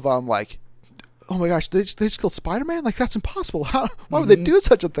 Both of them like, oh my gosh, they just killed Spider-Man? Like, that's impossible. Why would they do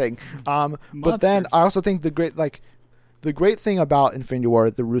such a thing? But then I also think the great thing about Infinity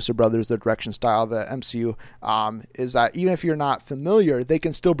War, the Russo brothers, the direction style, the MCU, is that even if you're not familiar, they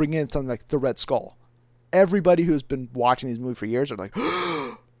can still bring in something like the Red Skull. Everybody who's been watching these movies for years are like,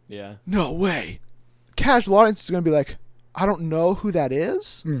 yeah. no way. Casual audience is going to be like, I don't know who that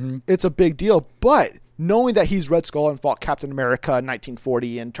is. Mm-hmm. It's a big deal. But knowing that he's Red Skull and fought Captain America in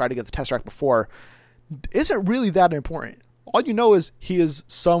 1940 and tried to get the Tesseract before isn't really that important. All you know is he is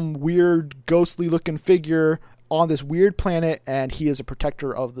some weird, ghostly looking figure on this weird planet, and he is a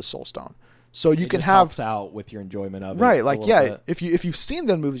protector of the Soul Stone. So you It can just have helps out with your enjoyment of it. right, a like little yeah. bit. If you've seen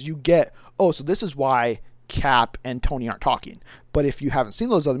the movies, you get so this is why Cap and Tony aren't talking. But if you haven't seen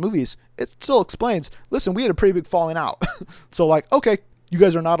those other movies, it still explains. Listen, we had a pretty big falling out, so like okay, you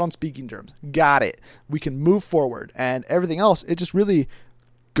guys are not on speaking terms. Got it. We can move forward, and everything else, it just really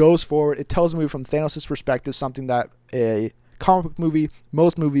goes forward. It tells the movie from Thanos' perspective, something that a comic book movie,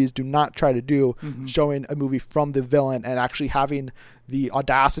 most movies do not try to do, showing a movie from the villain and actually having the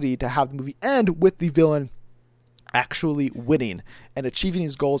audacity to have the movie end with the villain actually winning and achieving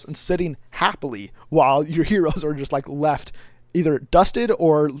his goals and sitting happily while your heroes are just like left either dusted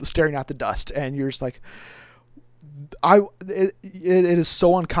or staring at the dust. And you're just like, it is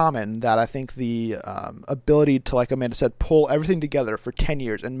so uncommon that I think the ability to, like Amanda said, pull everything together for 10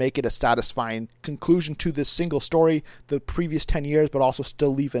 years and make it a satisfying conclusion to this single story, the previous 10 years, but also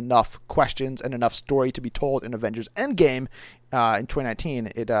still leave enough questions and enough story to be told in Avengers Endgame in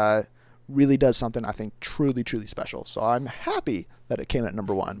 2019. It really does something, I think, truly, truly special. So I'm happy that it came at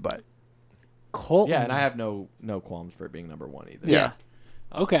number 1, but Colton. Yeah, and I have no qualms for it being number 1 either. Yeah.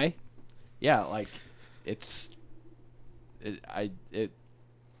 Okay. Yeah, like it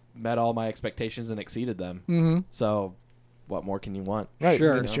met all my expectations and exceeded them. Mm-hmm. So, what more can you want? right,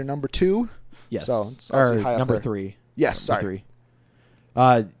 Sure. I mean, it's your number 2. Yes. So it's obviously or high up number there. 3. Yes, Number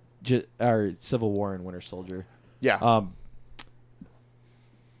sorry. 3. Or Civil War and Winter Soldier. Yeah.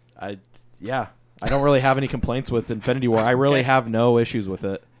 I don't really have any complaints with Infinity War. I really have no issues with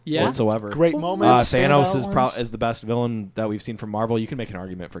it Yeah? Great whatsoever. moments. Thanos standout is the best villain that we've seen from Marvel. You can make an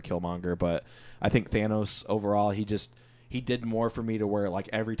argument for Killmonger, but I think Thanos overall, he did more for me to where like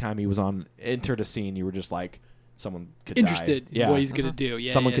every time he was entered a scene, you were just like someone could Interested die. in what he's gonna do.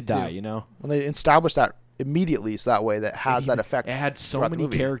 Yeah, someone yeah, could too. die. You know, when they established that immediately, so that way that has that effect. It had so throughout the many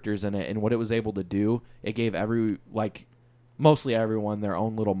movie. characters in it, and what it was able to do, it gave mostly everyone their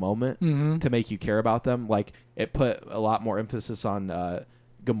own little moment to make you care about them. Like it put a lot more emphasis on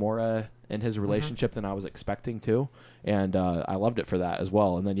Gamora and his relationship than I was expecting to, and I loved it for that as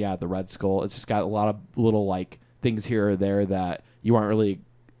well. And then the Red Skull, it's just got a lot of little like things here or there that you aren't really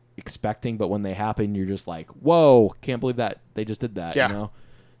expecting, but when they happen, you're just like, whoa, can't believe that they just did that, Yeah. you know,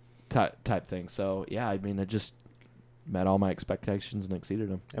 type thing. So yeah, I mean, it just met all my expectations and exceeded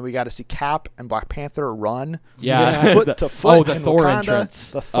them. And we got to see Cap and Black Panther run Yeah, foot to foot. the in Thor Wakanda.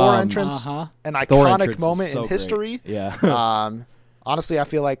 entrance, The Thor entrance, Uh-huh. an Thor iconic entrance is moment so in great. history. Yeah, Honestly, I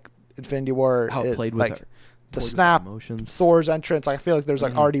feel like Infinity War, how it played with like our, the played with snap, our emotions. Thor's entrance. I feel like there's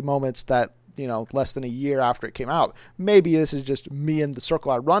like already moments that, you know, less than a year after it came out. Maybe this is just me and the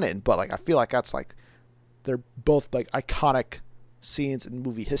circle I run in, but like I feel like that's like they're both like iconic scenes in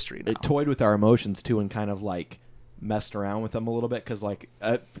movie history now. It toyed with our emotions too, and kind of like messed around with them a little bit, because like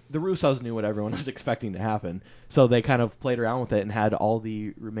the Russos knew what everyone was expecting to happen, so they kind of played around with it and had all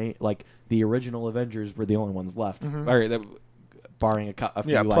the the original Avengers were the only ones left, or barring a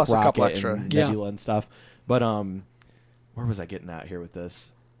few Yeah, like plus a couple Rocket extra. and Yeah. Nebula and stuff. But where was I getting at here with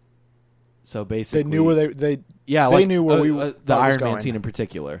this? So basically, They knew where they yeah, they like, knew where we the thought it was Iron Man going. scene in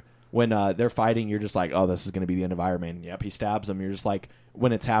particular. When they're fighting, you're just like, oh, this is going to be the end of Iron Man. Yep, he stabs him. You're just like,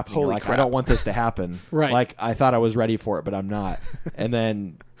 when it's happening, Holy you're like, crap. I don't want this to happen. Right. Like, I thought I was ready for it, but I'm not. And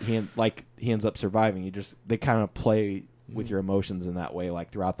then he ends up surviving. They kind of play with your emotions in that way, like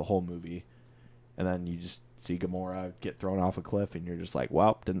throughout the whole movie. And then you just see Gamora get thrown off a cliff, and you're just like,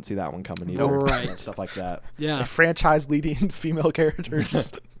 well, didn't see that one coming either. Right. And stuff like that. a Yeah. franchise leading female character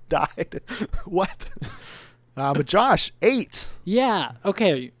just died. What? But Josh, 8. Yeah.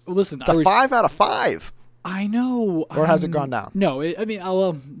 Okay. Well, listen. It's a 5 out of 5. I know. Or has it gone down? No. I mean,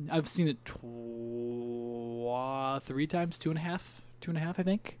 I've seen it 3 times, 2.5, I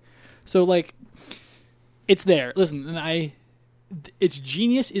think. So like, it's there. Listen, and its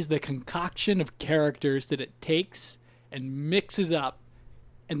genius is the concoction of characters that it takes and mixes up,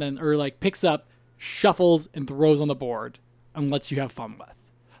 and then picks up, shuffles, and throws on the board, and lets you have fun with.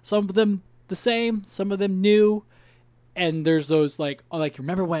 Some of them the same, some of them new, and there's those like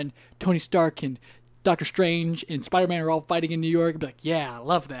remember when Tony Stark and Doctor Strange and Spider-Man are all fighting in New York? Be like, yeah, I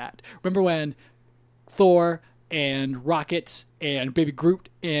love that. Remember when Thor and Rocket and Baby Groot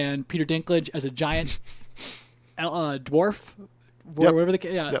and Peter Dinklage as a giant dwarf, whatever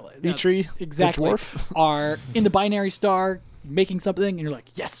Eitri, exactly, the dwarf. are in the binary star making something, and you're like,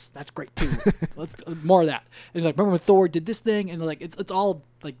 yes, that's great too. Let's more of that. And like, remember when Thor did this thing, and like it's all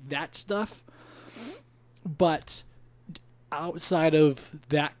like that stuff. But outside of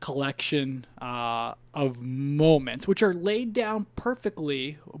that collection of moments, which are laid down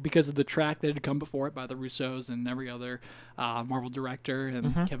perfectly because of the track that had come before it by the Russos and every other Marvel director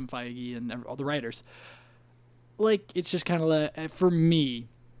and Kevin Feige and all the writers, like it's just kind of like, for me,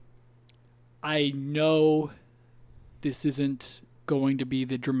 I know this isn't going to be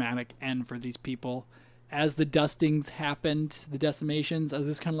the dramatic end for these people. As the dustings happened, the decimations, I was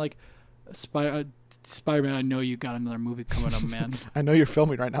just kind of like, Spider-Man, I know you got another movie coming up, man. I know you're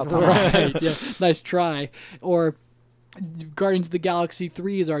filming right now, Tom. Right, yeah, nice try. Or Guardians of the Galaxy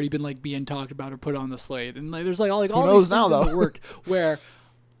 3 has already been like being talked about or put on the slate, and like there's like all knows these now, things in though? the work where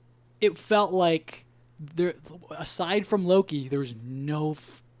it felt like there, aside from Loki, there was no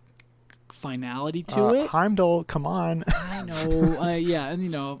finality to it. Heimdall, come on. I know, yeah, and you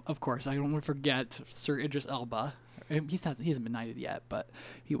know, of course, I don't want to forget Sir Idris Elba. He hasn't been knighted yet, but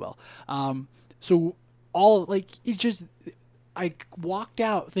he will. So all like it's just, I walked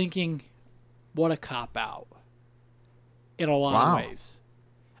out thinking, what a cop out. In a lot Wow. of ways,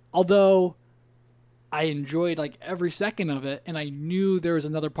 although I enjoyed like every second of it, and I knew there was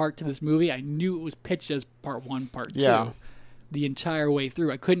another part to this movie. I knew it was pitched as part 1, part 2, Yeah. the entire way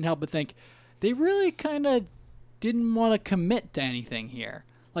through. I couldn't help but think they really kind of didn't want to commit to anything here.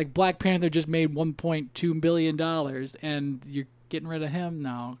 Like Black Panther just made $1.2 billion, and you're getting rid of him?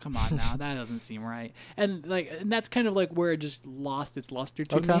 No, come on now, that doesn't seem right. And that's kind of like where it just lost its luster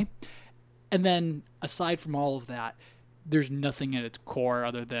to Okay. me. And then aside from all of that, there's nothing at its core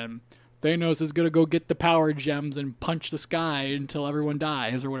other than Thanos is going to go get the power gems and punch the sky until everyone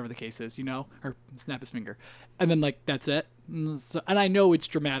dies, or whatever the case is, you know, or snap his finger. And then, like, that's it. And I know it's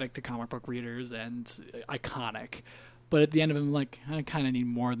dramatic to comic book readers and iconic, but at the end of it, I'm like, I kind of need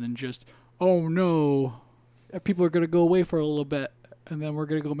more than just, oh no, people are going to go away for a little bit, and then we're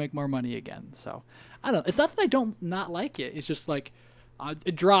going to go make more money again. So, I don't know. It's not that I don't not like it. It's just like,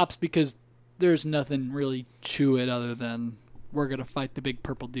 it drops because there's nothing really to it other than we're going to fight the big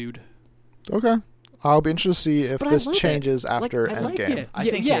purple dude. Okay. I'll be interested to see if But I this love it. changes after I like Endgame. it. I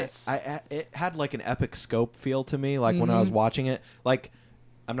Yeah, think yes. it had like an epic scope feel to me. Like when I was watching it, like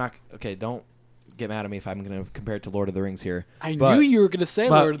don't get mad at me if I'm going to compare it to Lord of the Rings here. I knew you were going to say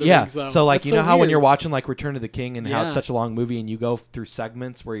Lord of the Rings, though. So, like, That's you know how when weird. you're watching, like, Return of the King and how it's Yeah. such a long movie and you go through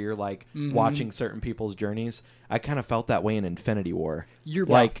segments where you're, like, watching certain people's journeys? I kind of felt that way in Infinity War. You're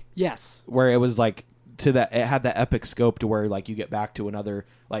like, yes. where it was, like, it had that epic scope to where, like, you get back to another,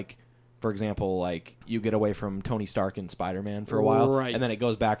 like, for example, like, you get away from Tony Stark and Spider-Man for a while, Right. and then it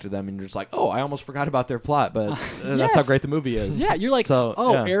goes back to them, and you're just like, oh, I almost forgot about their plot, but that's Yes. how great the movie is. Yeah, you're like, So,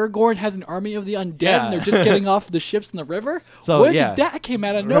 yeah. Aragorn has an army of the undead, Yeah. and they're just getting off the ships in the river? So, Where yeah. did that came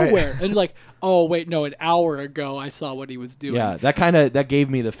out of Right. nowhere? And you're like, oh, wait, no, an hour ago I saw what he was doing. Yeah, that gave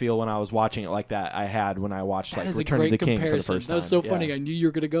me the feel when I was watching it like that I had when I watched That like is a Return of great the King comparison. for the first time. That was so Yeah. funny. I knew you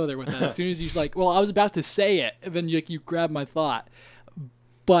were going to go there with that. As soon as you like, well, I was about to say it, and then you grabbed my thought.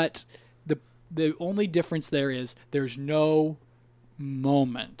 But the only difference there is there's no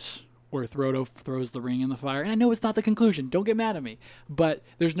moment where Frodo throws the ring in the fire. And I know it's not the conclusion. Don't get mad at me. But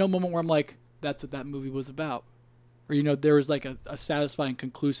there's no moment where I'm like, that's what that movie was about. Or, there was like a satisfying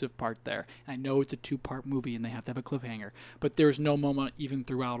conclusive part there. And I know it's a 2-part movie and they have to have a cliffhanger. But there's no moment even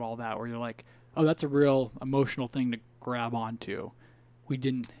throughout all that where you're like, oh, that's a real emotional thing to grab onto. We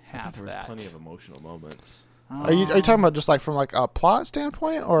didn't have There was that. plenty of emotional moments. Are you talking about just like from like a plot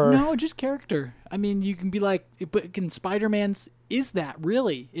standpoint, or No, just character. I mean, you can be like, but can Spider-Man's is that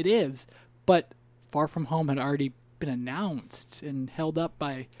really? It is, but Far From Home had already been announced and held up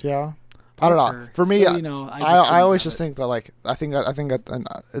by. yeah? I don't know. Parker. For me, So, I always just think that like I think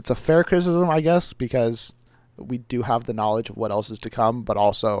that it's a fair criticism, I guess, because we do have the knowledge of what else is to come, but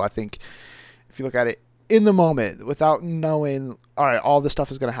also I think if you look at it in the moment without knowing, all right, all this stuff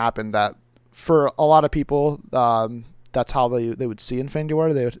is going to happen, that for a lot of people, that's how they would see Infinity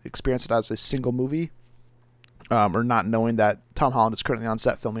War. They would experience it as a single movie, or not knowing that Tom Holland is currently on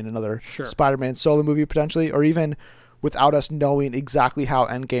set filming another Sure. Spider-Man solo movie potentially, or even without us knowing exactly how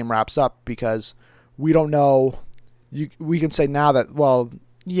Endgame wraps up, because we don't know. We can say now that, well,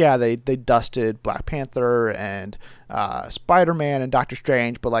 yeah, they dusted Black Panther and Spider-Man and Doctor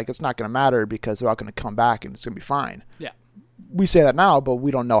Strange, but like it's not going to matter because they're all going to come back and it's going to be fine. Yeah. We say that now, but we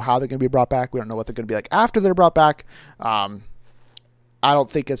don't know how they're going to be brought back. We don't know what they're going to be like after they're brought back. I don't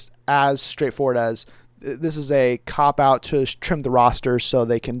think it's as straightforward as this is a cop-out to trim the roster so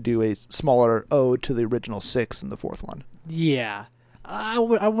they can do a smaller ode to the original 6 in the 4th one. Yeah, I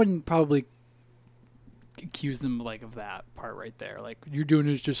wouldn't probably accuse them like of that part right there. Like, you're doing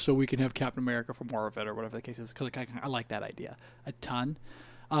this just so we can have Captain America for more of it or whatever the case is. Because I like that idea a ton.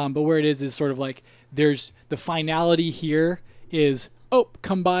 But where it is sort of like there's the finality here is, oh,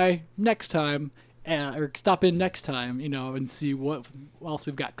 come by next time or stop in next time, and see what else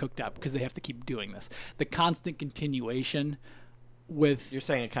we've got cooked up, because they have to keep doing this. The constant continuation with You're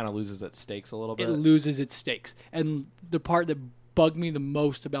saying it kind of loses its stakes a little bit. it loses its stakes. And the part that bugged me the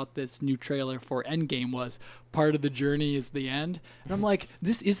most about this new trailer for Endgame was part of the journey is the end. And I'm like,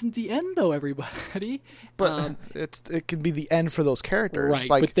 this isn't the end though, everybody. But it can be the end for those characters. Right,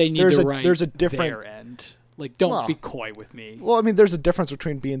 Like, but they need there's to a, write there's a different their end. Like, don't Well, be coy with me. Well, I mean, there's a difference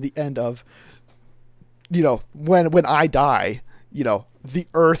between being the end of, when I die, the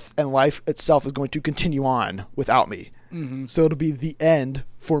earth and life itself is going to continue on without me. Mm-hmm. So it'll be the end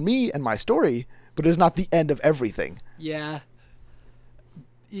for me and my story, but it's not the end of everything. Yeah.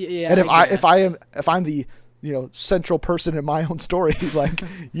 Yeah. And guess. if I'm the central person in my own story, like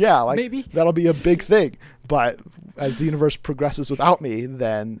Maybe. that'll be a big thing. But as the universe progresses without me,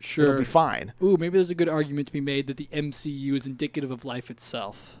 then Sure. it'll be fine. Ooh, maybe there's a good argument to be made that the MCU is indicative of life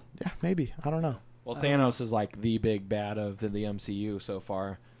itself. Yeah, maybe. I don't know. Well, Thanos is like the big bad of the MCU so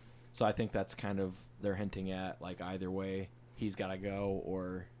far, so I think that's kind of they're hinting at, like, either way he's got to go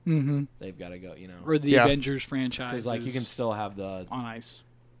or they've got to go. Or the Yeah. Avengers franchise. Because like you can still have the on ice.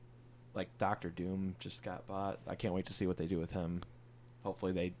 like Doctor Doom just got bought. I can't wait to see what they do with him.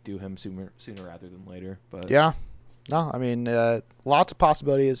 Hopefully they do him sooner rather than later. But Yeah. No, I mean, lots of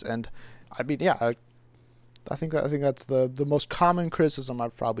possibilities, and I mean, yeah, I think that's the most common criticism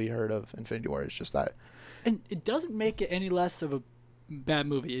I've probably heard of Infinity War is just that. And it doesn't make it any less of a bad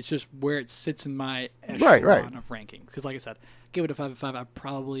movie. It's just where it sits in my Right. echelon of ranking. Because, like I said, give it a 5 out of 5. I'd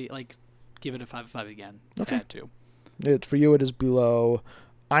probably give it a 5 out of 5 again. Okay. I had to. For you, it is below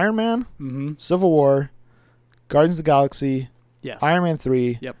Iron Man, Mm-hmm. Civil War, Guardians of the Galaxy, Yes. Iron Man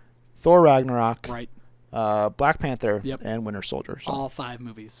 3, Yep. Thor Ragnarok, Right. Black Panther, Yep. and Winter Soldier. So. All 5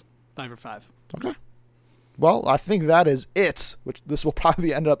 movies. 5 or 5. Okay. Well, I think that is it. Which this will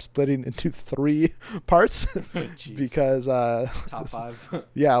probably end up splitting into 3 parts Jeez. because top 5.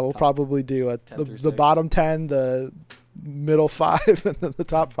 yeah, we'll probably do 10 the through 6. bottom 10, the middle 5 and then the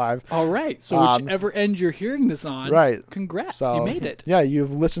top 5. All right. So whichever end you're hearing this on, right. Congrats, So, you made it. Yeah,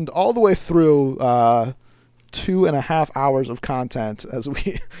 you've listened all the way through 2.5 hours of content as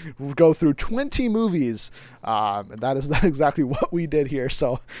we go through 20 movies. And that is not exactly what we did here.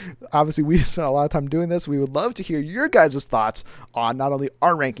 So obviously we spent a lot of time doing this. We would love to hear your guys' thoughts on not only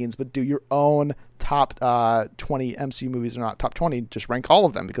our rankings, but do your own top 20 MCU movies, or not top 20, just rank all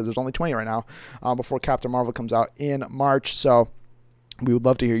of them, because there's only 20 right now before Captain Marvel comes out in March. So we would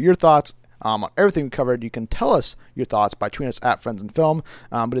love to hear your thoughts on everything we covered. You can tell us your thoughts by tweeting us at Friends and Film.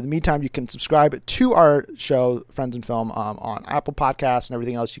 But in the meantime, you can subscribe to our show, Friends and Film, on Apple Podcasts and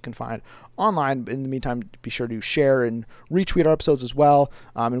everything else you can find online. In the meantime, be sure to share and retweet our episodes as well.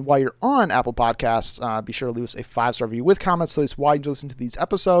 And while you're on Apple Podcasts, be sure to leave us a 5-star review with comments. So it's why you listen to these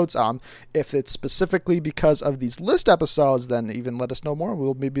episodes. If it's specifically because of these list episodes, then even let us know more.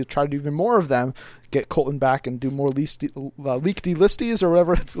 We'll maybe try to do even more of them. Get Colton back and do more leaked listies or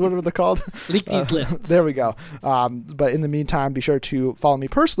whatever they're called. Leak these lists. There we go. But in the meantime, be sure to follow me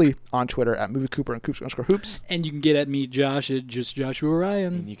personally on Twitter at MovieCooper and Coops_Hoops. And you can get at me, Josh, at just Joshua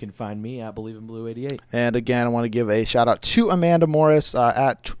Ryan. And you can find me at Believe in Blue 88. And again, I want to give a shout out to Amanda Morris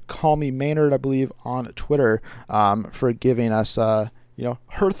at Call Me Maynard, I believe, on Twitter, for giving us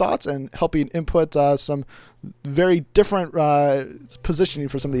her thoughts and helping input some very different positioning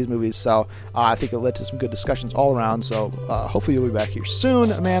for some of these movies. So I think it led to some good discussions all around. So hopefully you'll be back here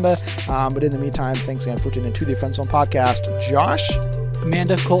soon, Amanda. But in the meantime, thanks again for tuning into the Friends Film Podcast. Josh?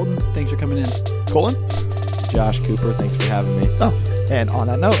 Amanda, Colton, thanks for coming in. Colton? Josh Cooper, thanks for having me. Oh, and on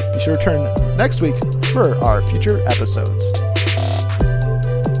that note, be sure to return next week for our future episodes.